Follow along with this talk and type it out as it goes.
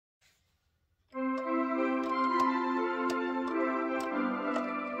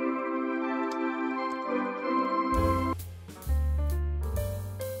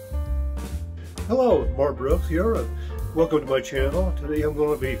Hello, Mark Brooks here, and welcome to my channel. Today I'm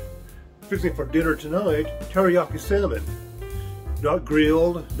going to be fixing for dinner tonight teriyaki salmon. Not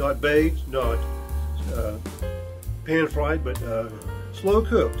grilled, not baked, not pan fried, but slow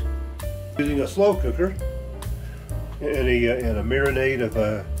cooked. Using a slow cooker and a marinade of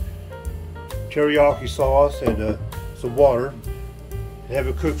teriyaki sauce and some water. And have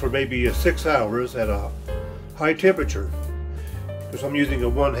it cooked for maybe 6 hours at a high temperature. Because I'm using a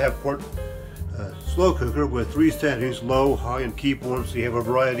 1/2 quart slow cooker with 3 settings: low, high, and keep warm, so you have a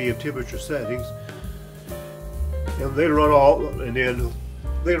variety of temperature settings. And later on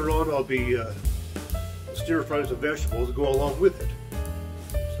I'll be stir frying some vegetables to go along with it.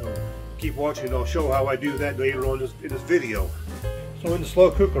 So keep watching and I'll show how I do that later on in this video. So in the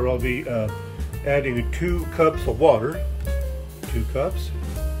slow cooker I'll be adding 2 cups of water, 2 cups,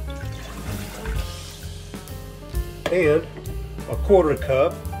 and a 1/4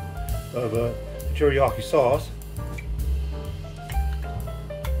 cup of teriyaki sauce,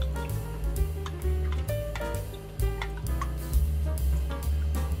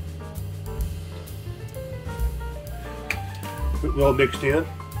 well mixed in.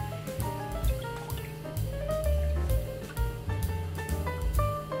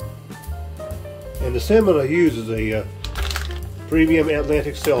 And the salmon I use is a premium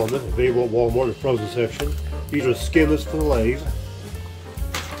Atlantic salmon, available at Walmart in the frozen section. These are skinless fillets.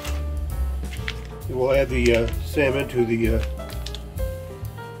 And we'll add the salmon to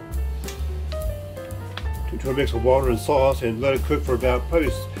a mix of water and sauce and let it cook for about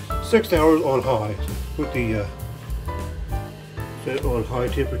probably 6 hours on high. So put set it on high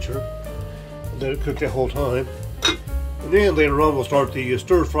temperature. Let it cook that whole time. And then later on we'll start the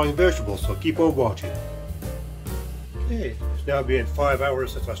stir frying vegetables, so keep on watching. Okay, it's now been 5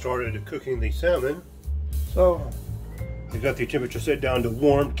 hours since I started cooking the salmon. So I got the temperature set down to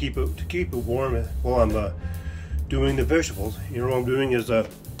warm, to keep it warm while I'm doing the vegetables. You know what I'm doing is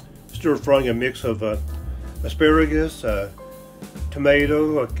stir frying a mix of asparagus,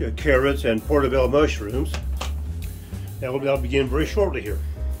 tomato, carrots, and portobello mushrooms. That'll begin very shortly here.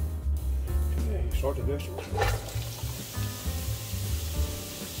 Okay, start the vegetables.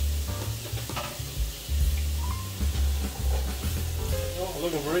 Well,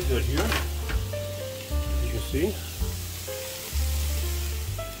 looking very good here, as you can see.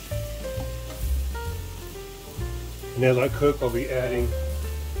 And as I cook, I'll be adding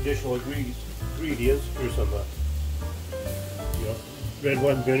additional ingredients. Here's some red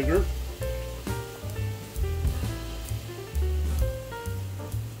wine vinegar,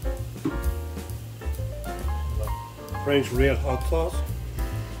 French red hot sauce,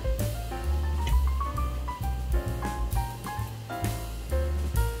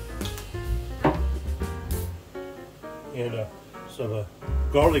 and some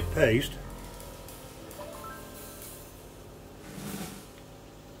garlic paste.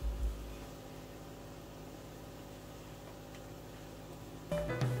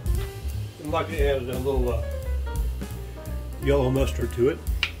 I'd like to add a little yellow mustard to it.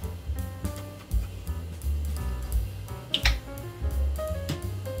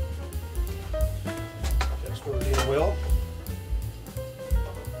 That's stir it in well.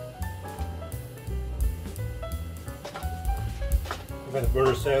 I'm going to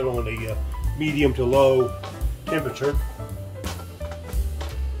burner set on a medium to low temperature.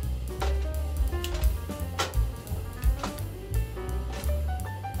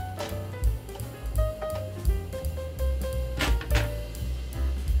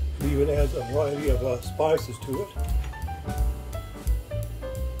 Even adds a variety of spices to it.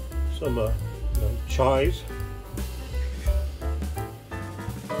 Some chives,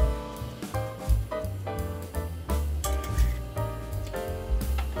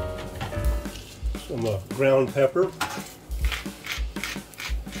 some ground pepper,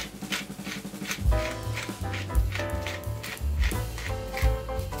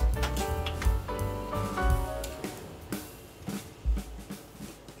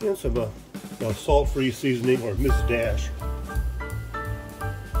 and some salt-free seasoning, or Miss Dash.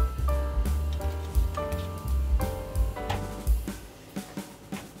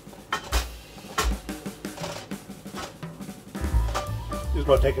 This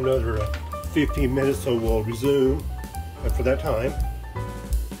might take another 15 minutes, so we'll resume after that time.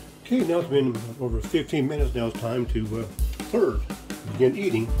 Okay, now it's been over 15 minutes. Now it's time to serve, begin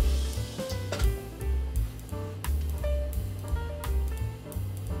eating.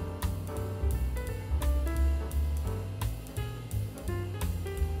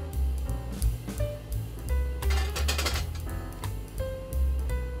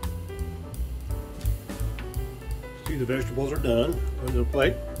 See, the vegetables are done. Put it in a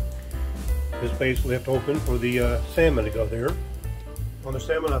plate. this base left open for the salmon to go there. On the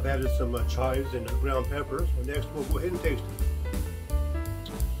salmon, I've added some chives and ground pepper. So next, we'll go ahead and taste it.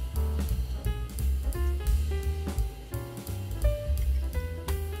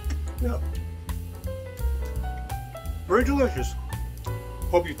 Yeah, very delicious.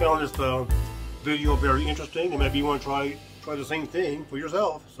 Hope you found this video very interesting, and maybe you want to try the same thing for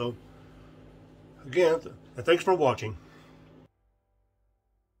yourself. So again, thanks for watching.